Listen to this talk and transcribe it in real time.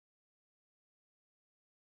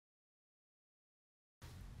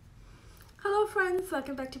Friends,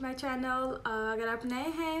 welcome back to my channel. अगर आप नए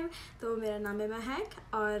हैं तो मेरा नाम है महक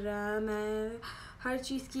और मैं हर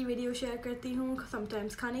चीज़ की वीडियो शेयर करती हूँ।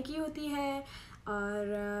 समटाइम्स खाने की होती है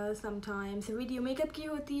और समटाइम्स वीडियो मेकअप की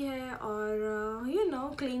होती है और यू नो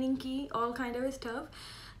क्लीनिंग की, ऑल काइंड ऑफ स्टफ।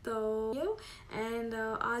 तो एंड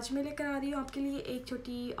आज मैं लेकर आ रही हूँ आपके लिए एक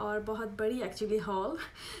छोटी और बहुत बड़ी एक्चुअली हॉल।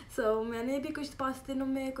 सो मैंने भी कुछ 5 दिनों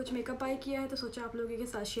में कुछ मेकअप बाय किया है तो सोचा आप लोगों के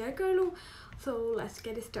साथ शेयर कर लूँ। So let's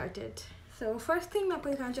get started. So first thing मैं आपको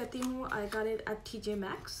दिखाना चाहती हूँ, I got it at TJ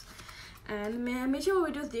Maxx। And मैं हमेशा वो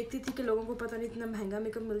वीडियोस देखती थी कि लोगों को पता नहीं इतना महंगा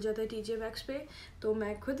मेकअप मिल जाता है TJ Maxx पे, तो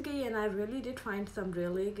मैं खुद गई and I really did find some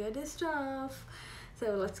really good stuff.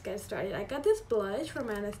 So let's get started. I got this blush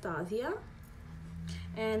from Anastasia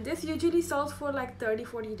and this usually sells for like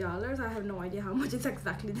 $30-40. I have no idea how much is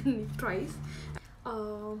exactly the price.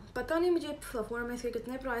 पता नहीं मुझे Sephora में इसके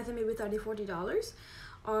कितने price है, may be $30-40।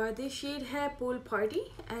 और this shade है pool party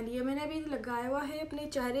and ये मैंने अभी लगाया हुआ है अपने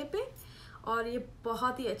चेहरे पे और ये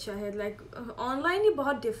बहुत ही अच्छा है। लाइक ऑनलाइन ये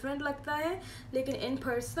बहुत डिफरेंट लगता है लेकिन in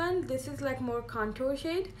person this is like more contour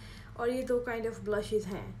shade. और ये 2 काइंड ऑफ ब्लशेस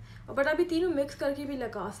हैं बट अभी तीनों मिक्स करके भी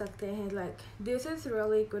लगा सकते हैं। Like this is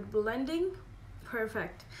really good blending,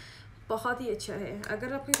 perfect, बहुत ही अच्छा है।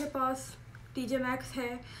 अगर आपके पास TJ Maxx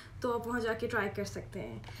है तो आप वहाँ जाके ट्राई कर सकते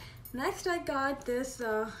हैं। नेक्स्ट आई गॉट दिस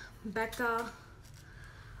बेका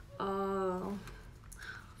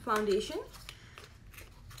फाउंडेशन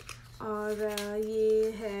और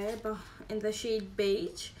ये है in the shade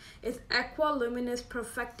beige. It's aqua luminous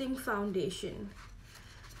perfecting foundation.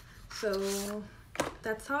 So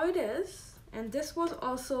that's how it is, and this was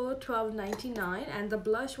also $12.99 and the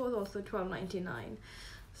blush was also $12.99.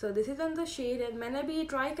 So this is in the shade and मैंने भी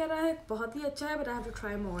try करा है, बहुत ही अच्छा है but I have to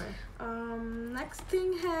try more. Next thing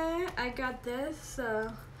है, I got this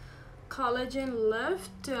collagen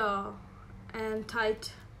lift and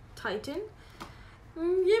tighten.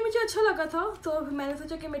 ये मुझे अच्छा लगा था तो मैंने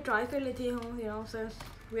सोचा कि मैं try कर लेती हूँ, you know, so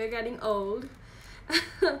we are getting old.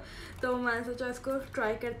 तो मैंने सोचा इसको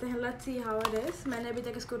ट्राई करते हैं, let's see how it is. मैंने अभी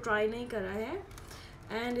तक इसको ट्राई नहीं करा है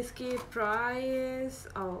एंड इसकी प्राइस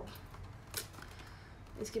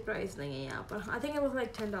इसकी प्राइस नहीं है यहाँ पर। I think it was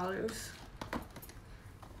like $10।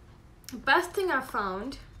 Best thing I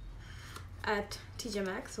found at TJ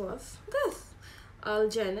Maxx was this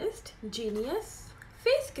Algenist Genius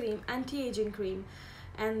face cream, anti-aging cream,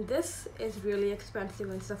 and this is really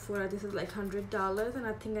expensive in Sephora. This is like $100 and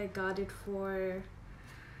I think I got it for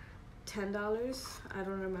 $10. I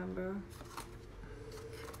don't remember.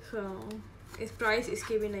 So इस price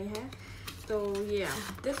इसकी भी नहीं है तो yeah,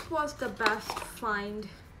 this was the best find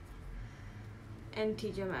in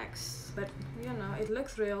TJ Maxx, but you know it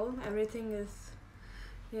looks real, everything is,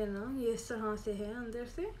 you know, ये इस तरह से है अंदर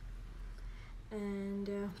से and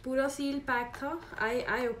पूरा seal pack था।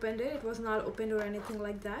 I opened it, it was not opened or anything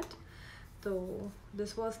like that, so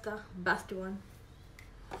this was the best one.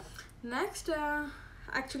 Next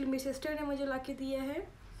actually मेरी सिस्टर ने मुझे ला के दिया है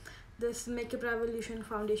this makeup revolution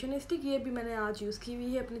foundation stick. ये भी मैंने आज यूज़ की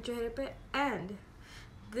हुई है अपने चेहरे पे and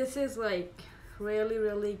this is like really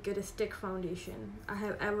really good stick foundation I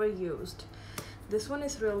have ever used. This one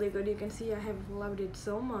is really good, you can see I have loved it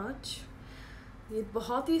so much. ये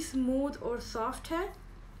बहुत ही स्मूथ और सॉफ्ट है,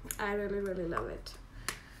 I really really love it.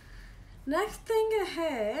 Next thing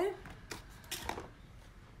है,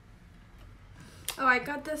 oh, I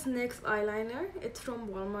got this NYX eyeliner. It's from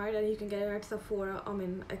Walmart and you can get it at Sephora, I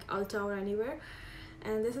mean like Ulta or anywhere.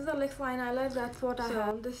 And this is a NYX eyeliner, that's what I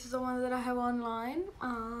have. This is the one that I have online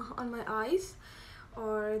on my eyes.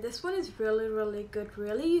 Or this one is really really good,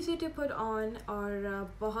 really easy to put on और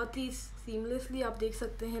बहुत ही seamlessly आप देख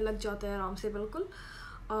सकते हैं, लग जाता है आराम से बिल्कुल।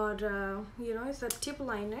 और you know it's a tip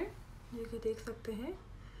liner, ये कि देख सकते हैं,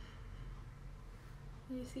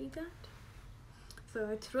 you see that? So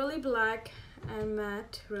it's really black and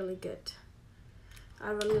matte, really good.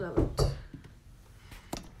 I really love it.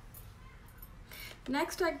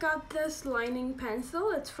 Next I got this lining pencil.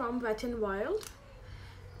 It's from Wet n Wild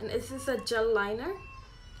and this is a gel liner.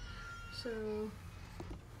 So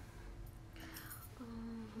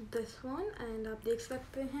this one, and आप देख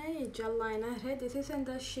सकते हैं ये gel liner है। This is in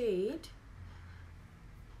the shade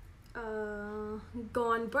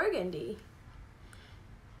Gone Burgundy.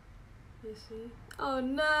 You see? Oh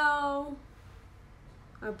no!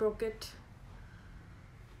 I broke it.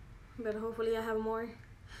 But hopefully I have more.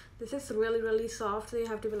 This is really really soft, so you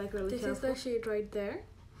have to be like really careful. This is the shade right there,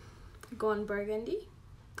 Gone Burgundy.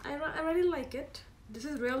 I really like it. This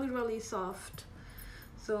is really really soft.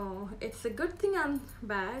 So it's a good thing and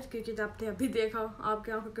bad क्योंकि आपने अभी देखा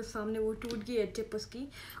आपके आंखों के सामने वो टूट गई है टिप उसकी।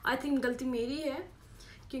 I think गलती मेरी है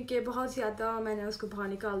क्योंकि बहुत ज़्यादा मैंने उसको बाहर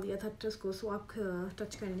निकाल दिया था उसको स्वैप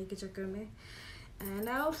टच करने के चक्कर में. And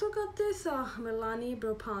I also got this Milani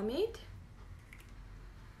Brow Pomade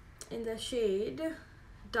in the shade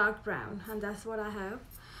dark brown, and that's what I have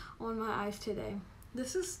on my eyes today.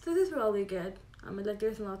 This is really good. I mean, like,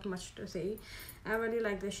 there's not much to say. I really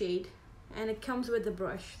like the shade, and it comes with the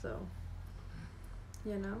brush, so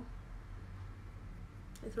you know,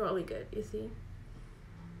 it's really good. You see,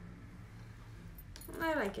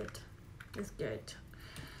 I like it. It's good.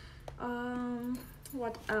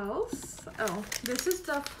 What else? Oh, this is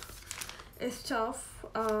stuff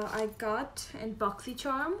I got in boxy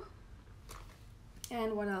charm.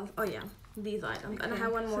 And what else? Oh yeah, these items. Okay. And I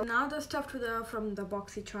have one more. So now the stuff from the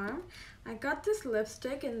boxy charm. I got this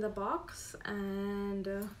lipstick in the box, and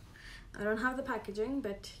I don't have the packaging,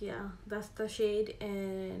 but yeah, that's the shade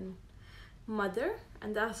in Mother,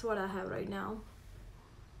 and that's what I have right now.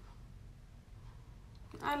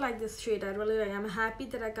 I like this shade. I really like. I'm happy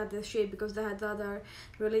that I got this shade because they had the other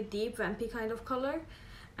really deep vampy kind of color,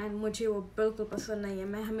 and मुझे वो बिल्कुल पसंद नहीं है.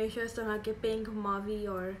 मैं हमेशा इस तरह के पिंक, मावी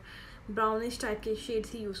और ब्राउनिश टाइप के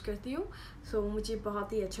शेड्स ही यूज़ करती हूँ. सो मुझे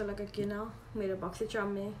बहुत ही अच्छा लगा कि ना मेरे बॉक्सी चार्म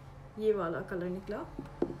में ये वाला कलर निकला.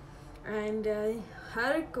 एंड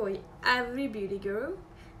हर कोई, every beauty girl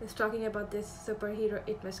is talking about this superhero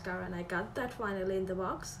it mascara, and I got that finally in the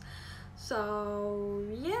box. So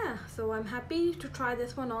yeah, so I'm happy to try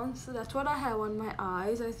this one on. So that's what I have on my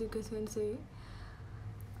eyes, as you can see.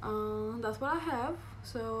 That's what I have.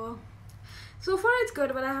 So far it's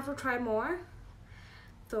good, but I have to try more.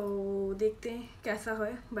 तो देखते हैं कैसा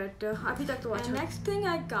है, but अभी तक तो अच्छा. And next thing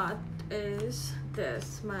I got is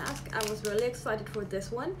this mask. I was really excited for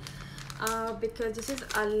this one because this is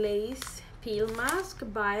a lace peel mask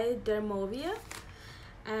by Zaraanabia,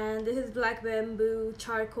 and this is black bamboo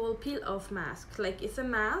charcoal peel off mask. Like, it's a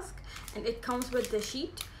mask and it comes with the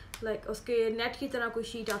sheet, like उसके net की तरह कोई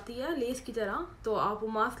sheet आती है, less की तरह. तो आप वो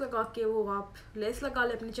मास्क लगा के वो आप लेस लगा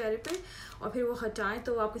ले अपने चेहरे पे, और फिर वो हटाएं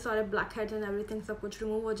तो आपके सारे ब्लैक हेड एंड एवरीथिंग सब कुछ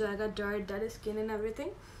रिमूव हो जाएगा, dirt, dead skin and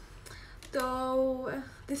everything. तो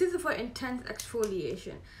this is for intense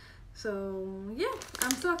exfoliation. So yeah,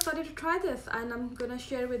 I'm so excited to try this, and I'm gonna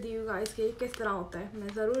share with you guys कि किस तरह होता है.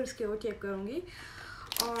 मैं ज़रूर इसके वो चेक करूँगी.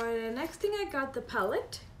 और next thing I got the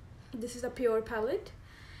palette. This is a pure palette,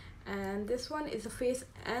 and this one is a face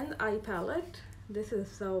and eye palette. This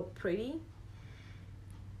is so pretty.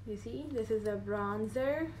 You see, this is a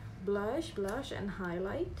bronzer, blush and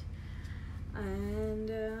highlight,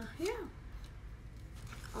 and yeah,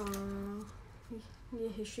 ये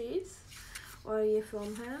है shades, और ये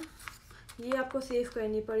film है. ये आपको save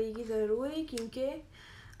करनी पड़ेगी ज़रूरी, क्योंकि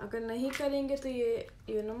अगर नहीं करेंगे तो ये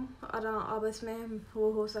आपस में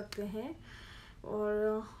वो हो सकते हैं,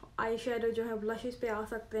 और आई शेडो जो है ब्लशेस पे आ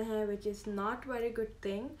सकते हैं, which is not very good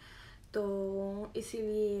thing. तो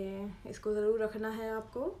इसीलिए इसको ज़रूर रखना है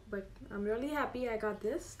आपको. But I am really happy I got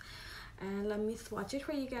this, and let me swatch it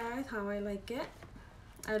for you guys how I like it.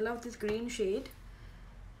 I love this green shade.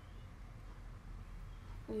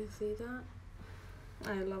 You see that?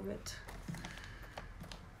 I love it.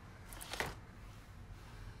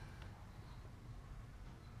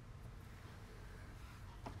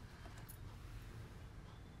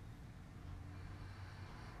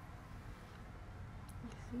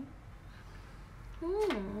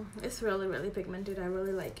 It's really pigmented. I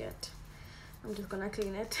really like it. I'm just gonna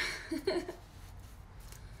clean it.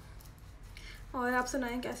 और आप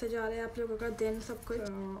सुनाएं कैसे जा रहे हैं आप लोगों का दिन, सब कुछ.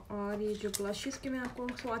 और ये जो ब्लशेस के मैं आपको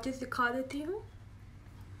स्वॉचेस दिखा देती हूँ.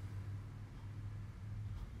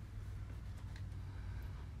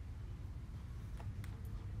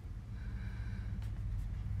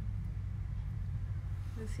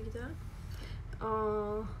 सीधा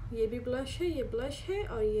ये भी ब्लश है, ये ब्लश है,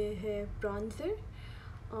 और ये है ब्रॉन्जर,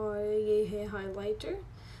 और ये है हाइलाइटर.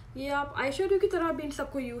 ये आप आई शेडो की तरह भी इन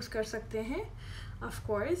सबको यूज़ कर सकते हैं. ऑफ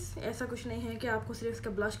कोर्स ऐसा कुछ नहीं है कि आपको सिर्फ इसका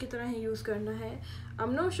ब्लश की तरह ही यूज़ करना है. आई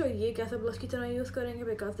एम नॉट श्योर ये कैसा ब्लश की तरह यूज़ करेंगे,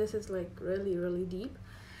 because this is like really deep.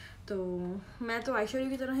 तो मैं तो आई शेडो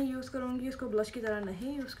की तरह ही यूज़ करूँगी, इसको ब्लश की तरह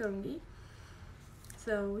नहीं यूज़ करूँगी.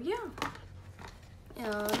 सो या,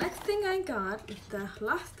 next thing I got is the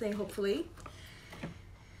last thing, hopefully.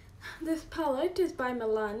 This palette is by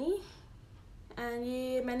Milani, and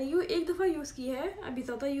ये मैंने एक दफ़ा यूज़ की है, अभी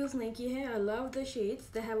ज़्यादा यूज़ नहीं की है. I love the shades.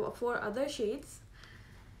 They have 4 other shades.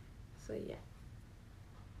 So yeah.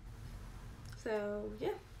 So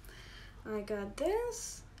yeah, I got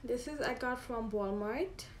this. This is I got from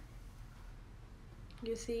Walmart.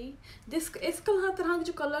 You see, this इस तरह के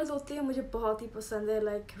जो कलर्स होते हैं मुझे बहुत ही पसंद है.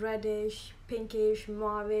 Like reddish, pinkish,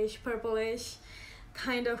 mauvish, purplish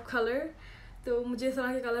kind of color. तो मुझे इस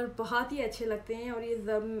तरह के कलर बहुत ही अच्छे लगते हैं, और ये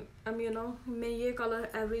मैं ये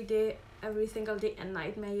colour every single day and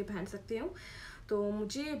night मैं ये पहन सकती हूँ, तो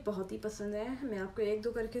मुझे बहुत ही पसंद है। मैं आपको एक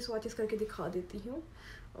दो करके स्वॉचेस करके दिखा देती हूँ।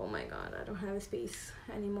 Oh my god, I don't have space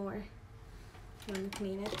anymore. Let me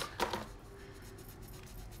clean it.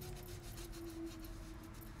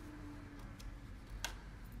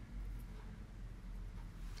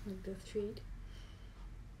 Like this shade.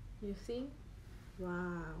 You see?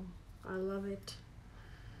 Wow, I love it.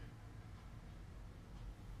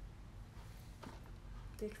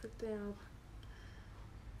 देख सकते हैं आप।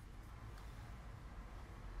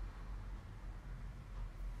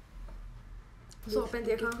 So open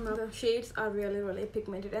the shades are really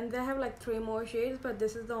pigmented and they have like 3 more shades, but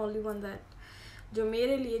this is the only one that जो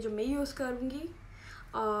मेरे लिए जो मैं use करूँगी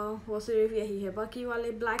वो सिर्फ यही है। बाकी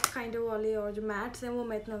वाले ब्लैक काइंड वाले और जो मैट्स हैं वो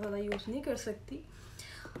मैं इतना ज़्यादा यूज़ नहीं कर सकती।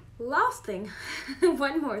 Last thing,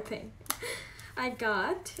 one more thing I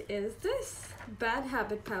got is this Bad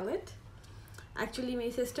Habit palette. Actually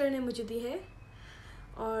मेरी सिस्टर ने मुझे दी है,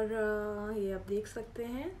 और ये आप देख सकते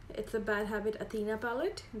हैं। It's a Bad Habit Athena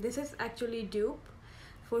palette. This is actually dupe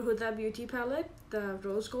for Huda Beauty palette, the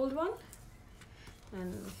rose gold one,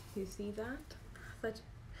 and you see that.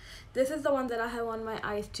 This is the one that I have on my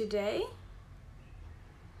eyes today.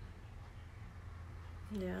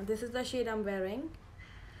 Yeah, this is the shade I'm wearing.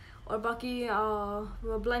 और बाकी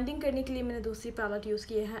blending करने के लिए मैंने दूसरी palette use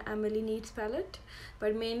की है, Emily Needs palette,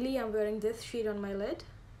 but mainly I'm wearing this shade on my lid.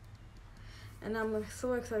 And I'm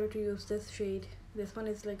so excited to use this shade. This one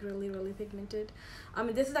is like really pigmented. I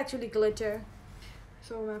mean, this is actually glitter.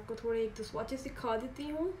 So मैं आपको थोड़े एक दो swatches दिखा देती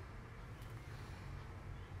हूँ।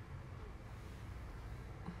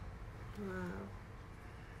 Wow.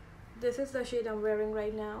 This is the shade I'm wearing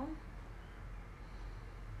right now.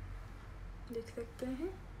 देख सकते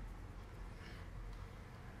हैं।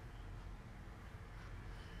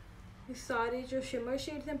 ये सारे जो shimmer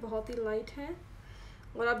shades हैं बहुत ही light हैं,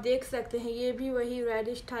 और आप देख सकते हैं ये भी वही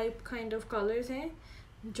reddish type kind of colours हैं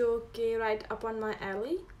जो कि right up on my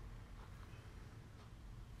Eli.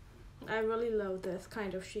 I really love this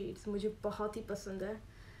kind of shades, मुझे बहुत ही पसंद है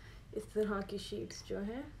इस तरह की शेड्स जो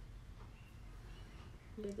हैं,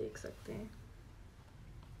 ये देख सकते हैं।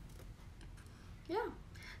 yeah,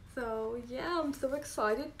 I'm so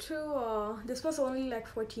excited to this was only like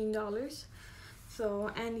 $14, so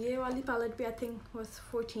and ये वाली palette भी I think was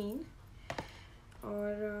 14.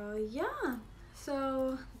 Or yeah, so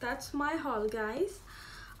that's my haul, guys.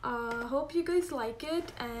 Hope you guys like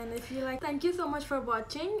it, and if you like, thank you so much for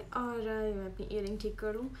watching. और मैं अपनी earring ठीक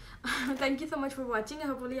करूँ। Thank you so much for watching.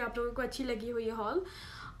 Hopefully आप लोगों को अच्छी लगी हुई haul,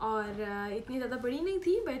 और इतनी ज़्यादा बड़ी नहीं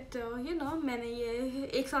थी, but you know मैंने ये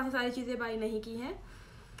एक साथ सारी चीज़ें बाई नहीं की हैं,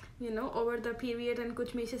 you know over the period, and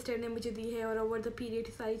कुछ मेरी सिस्टर ने मुझे दी है, और over the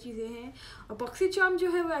period सारी चीज़ें हैं। और boxy charm जो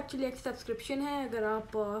है वो एक्चुअली एक सब्सक्रिप्शन है, अगर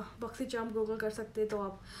आप boxy charm गूगल कर सकते तो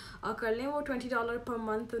आप कर लें। वो $20 पर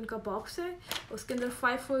मंथ उनका बॉक्स है, उसके अंदर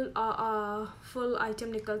 5 फुल आइटम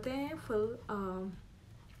निकलते हैं, full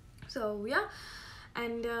so yeah,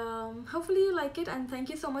 and hopefully you like it, and thank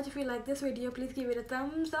you so much. If you like this video, please give it a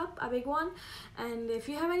thumbs up, a big one, and if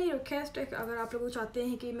you have any request, अगर आप लोग चाहते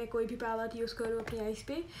हैं कि मैं कोई भी palette use करूँ अपनी आइज़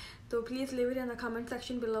पे, तो please leave it in the comment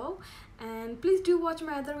section below, and please do watch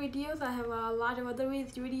my other videos. I have a lot of other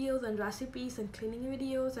videos and recipes and cleaning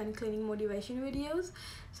videos and cleaning motivation videos,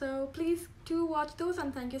 so please do watch those,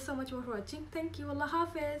 and thank you so much for watching. Thank you. Allah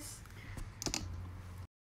Hafiz.